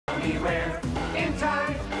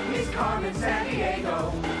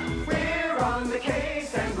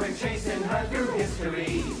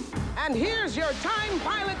Time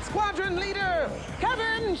Pilot Squadron Leader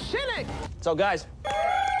KEVIN SHINICK. So, guys,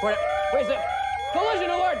 wait a sec. Collision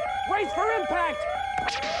alert! Brace for impact!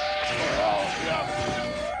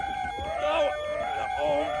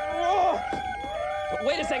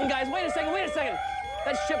 Wait a second, guys. Wait a second.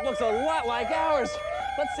 That ship looks a lot like ours.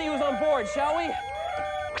 Let's see who's on board, shall we?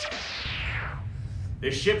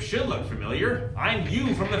 This ship should look familiar. I'm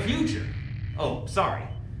you from the future. Oh, sorry.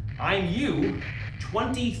 I'm you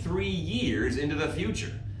 23 years into the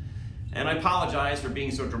future. And I apologize for being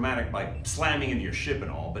so dramatic by slamming into your ship and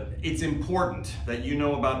all, but it's important that you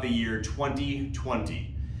know about the year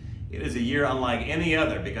 2020. It is a year unlike any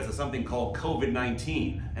other because of something called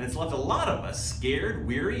COVID-19, and it's left a lot of us scared,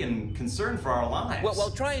 weary, and concerned for our lives. Well,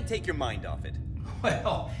 try and take your mind off it.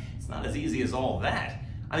 Well, it's not as easy as all that.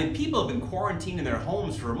 I mean, people have been quarantined in their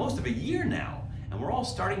homes for most of a year now, and we're all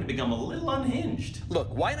starting to become a little unhinged. Look,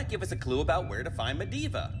 why not give us a clue about where to find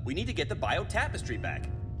Medivh? We need to get the biotapestry back.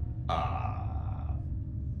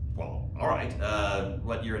 Well, all right.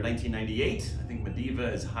 What, you're in 1998? I think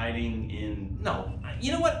Medivh is hiding in... No,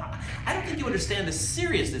 you know what? I don't think you understand the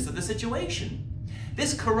seriousness of the situation.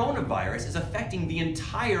 This coronavirus is affecting the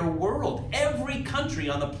entire world. Every country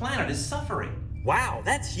on the planet is suffering. Wow,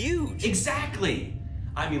 that's huge. Exactly.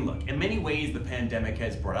 I mean, look, in many ways, the pandemic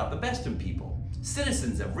has brought out the best in people.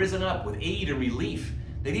 Citizens have risen up with aid and relief.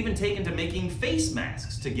 They've even taken to making face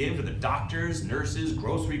masks to give to the doctors, nurses,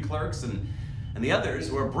 grocery clerks, and the others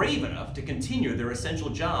who are brave enough to continue their essential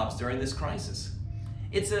jobs during this crisis.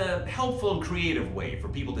 It's a helpful and creative way for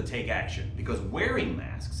people to take action because wearing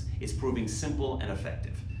masks is proving simple and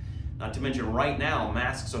effective. Not to mention right now,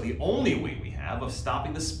 masks are the only way we have of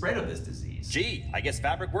stopping the spread of this disease. Gee, I guess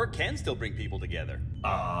fabric work can still bring people together.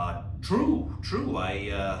 True.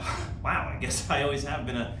 Wow, I guess I always have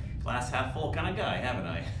been a glass half full kind of guy, haven't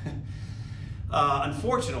I?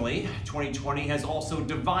 Unfortunately, 2020 has also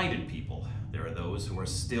divided people. There are those who are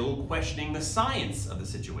still questioning the science of the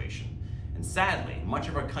situation. And sadly, much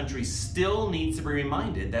of our country still needs to be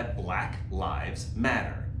reminded that Black lives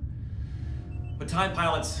matter. But Time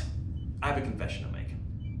Pilots, I have a confession to make.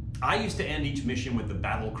 I used to end each mission with the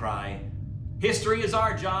battle cry, "History is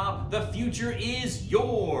our job, the future is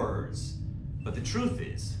yours." But the truth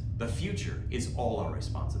is, the future is all our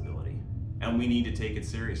responsibility, and we need to take it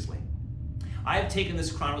seriously. I have taken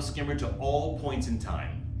this chrono skimmer to all points in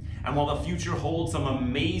time. And while the future holds some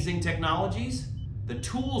amazing technologies, the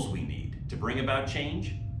tools we need to bring about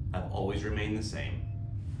change have always remained the same.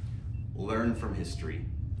 Learn from history,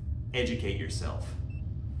 educate yourself,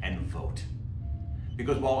 and vote.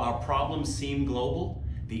 Because while our problems seem global,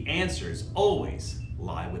 the answers always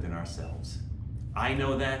lie within ourselves. I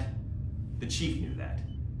know that, the Chief knew that,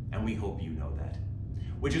 and we hope you know that.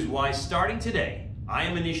 Which is why starting today, I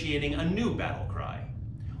am initiating a new battle cry.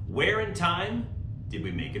 Where in time did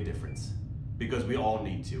we make a difference? Because we all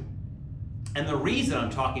need to. And the reason I'm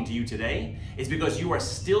talking to you today is because you are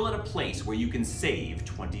still at a place where you can save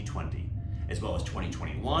 2020, as well as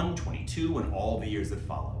 2021, 22, and all the years that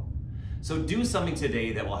follow. So do something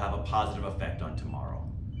today that will have a positive effect on tomorrow.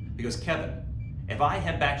 Because Kevin, if I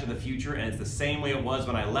head back to the future and it's the same way it was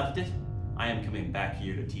when I left it, I am coming back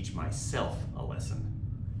here to teach myself a lesson.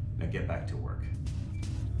 Now get back to work.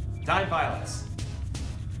 Time Pilots,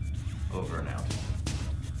 over and out.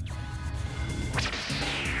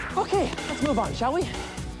 Okay, let's move on, shall we?